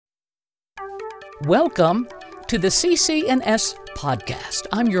Welcome to the CC&S podcast.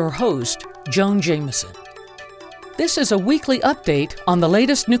 I'm your host, Joan Jameson. This is a weekly update on the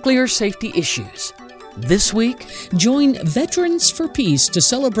latest nuclear safety issues. This week, join Veterans for Peace to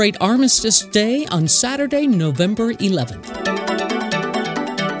celebrate Armistice Day on Saturday, November 11th.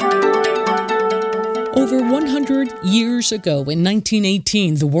 Over 100 years ago, in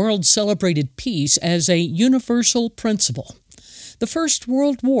 1918, the world celebrated peace as a universal principle. The First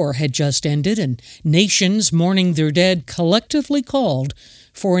World War had just ended, and nations mourning their dead collectively called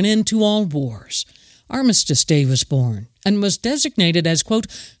for an end to all wars. Armistice Day was born and was designated as, quote,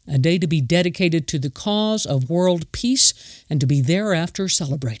 a day to be dedicated to the cause of world peace and to be thereafter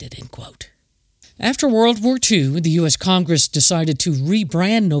celebrated, end quote. After World War II, the U.S. Congress decided to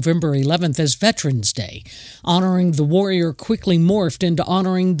rebrand November 11th as Veterans Day. Honoring the warrior quickly morphed into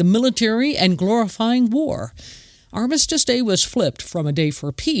honoring the military and glorifying war. Armistice Day was flipped from a day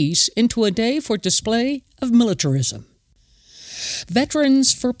for peace into a day for display of militarism.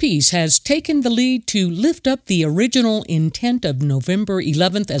 Veterans for Peace has taken the lead to lift up the original intent of November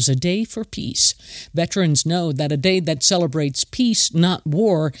 11th as a day for peace. Veterans know that a day that celebrates peace, not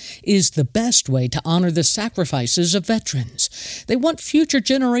war, is the best way to honor the sacrifices of veterans. They want future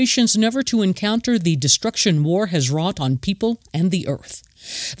generations never to encounter the destruction war has wrought on people and the earth.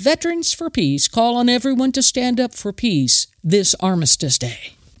 Veterans for Peace call on everyone to stand up for peace this Armistice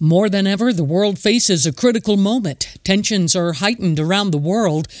Day. More than ever, the world faces a critical moment. Tensions are heightened around the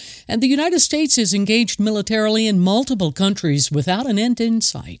world, and the United States is engaged militarily in multiple countries without an end in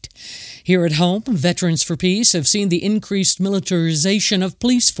sight. Here at home, Veterans for Peace have seen the increased militarization of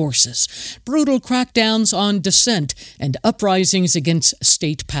police forces, brutal crackdowns on dissent, and uprisings against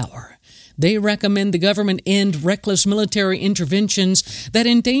state power. They recommend the government end reckless military interventions that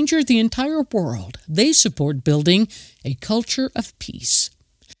endanger the entire world. They support building a culture of peace.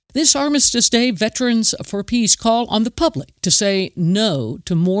 This Armistice Day, Veterans for Peace call on the public to say no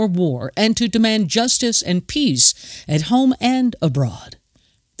to more war and to demand justice and peace at home and abroad.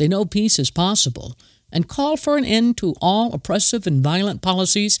 They know peace is possible and call for an end to all oppressive and violent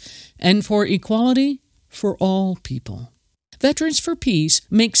policies and for equality for all people. Veterans for Peace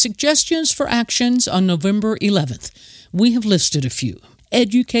make suggestions for actions on November 11th. We have listed a few.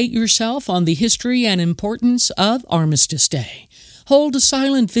 Educate yourself on the history and importance of Armistice Day. Hold a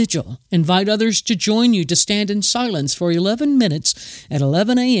silent vigil. Invite others to join you to stand in silence for 11 minutes at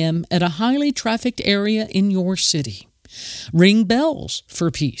 11 a.m. at a highly trafficked area in your city. Ring bells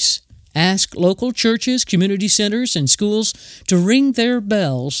for peace. Ask local churches, community centers, and schools to ring their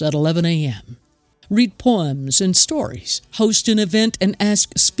bells at 11 a.m. Read poems and stories. Host an event and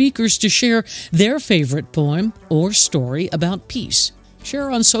ask speakers to share their favorite poem or story about peace. Share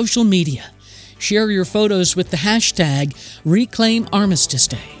on social media. Share your photos with the hashtag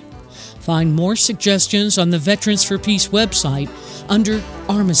 #ReclaimArmisticeDay. Find more suggestions on the Veterans for Peace website under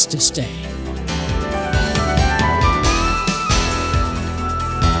Armistice Day.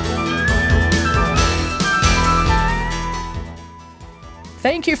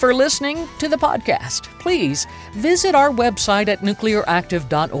 Thank you for listening to the podcast. Please visit our website at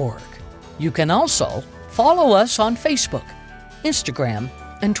nuclearactive.org. You can also follow us on Facebook, Instagram,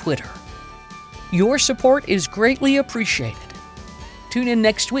 and Twitter. Your support is greatly appreciated. Tune in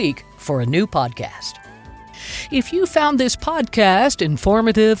next week for a new podcast. If you found this podcast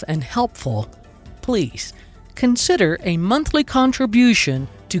informative and helpful, please consider a monthly contribution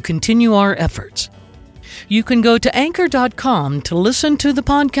to continue our efforts. You can go to anchor.com to listen to the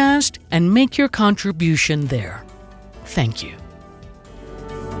podcast and make your contribution there. Thank you.